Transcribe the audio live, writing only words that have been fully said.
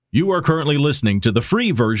You are currently listening to the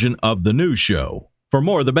free version of The News Show. For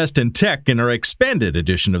more of the best in tech in our expanded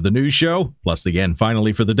edition of The News Show, plus the end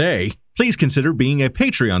finally for the day, please consider being a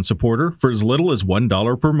Patreon supporter for as little as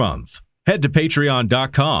 $1 per month. Head to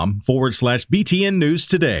patreon.com/BTN News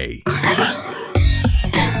today.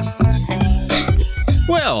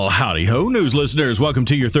 Well, howdy ho, news listeners. Welcome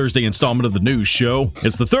to your Thursday installment of The News Show.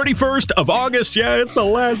 It's the 31st of August. Yeah, it's the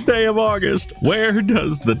last day of August. Where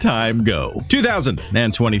does the time go?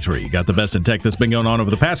 2023. Got the best in tech that's been going on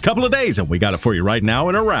over the past couple of days, and we got it for you right now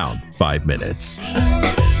in around 5 minutes.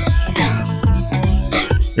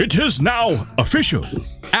 It is now official.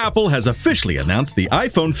 Apple has officially announced the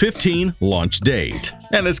iPhone 15 launch date.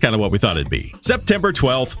 And that's kind of what we thought it'd be. September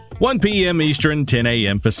 12th, 1 p.m. Eastern, 10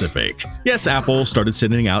 a.m. Pacific. Yes, Apple started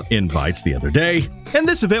sending out invites the other day, and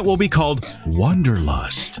this event will be called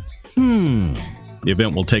Wanderlust. The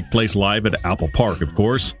event will take place live at Apple Park, of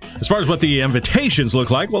course. As far as what the invitations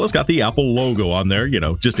look like, well, it's got the Apple logo on there,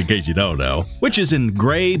 just in case you don't know, which is in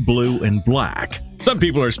gray, blue, and black. Some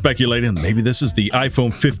people are speculating maybe this is the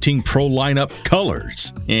iPhone 15 Pro lineup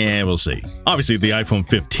colors. We'll see. Obviously, the iPhone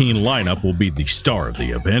 15 lineup will be the star of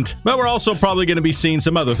the event, but we're also probably going to be seeing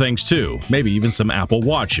some other things too, maybe even some Apple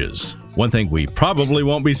Watches. One thing we probably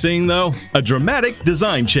won't be seeing, though, a dramatic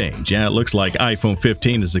design change. It looks like iPhone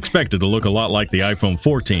 15 is expected to look a lot like the iPhone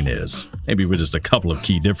 14 is, maybe with just a couple of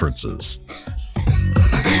key differences.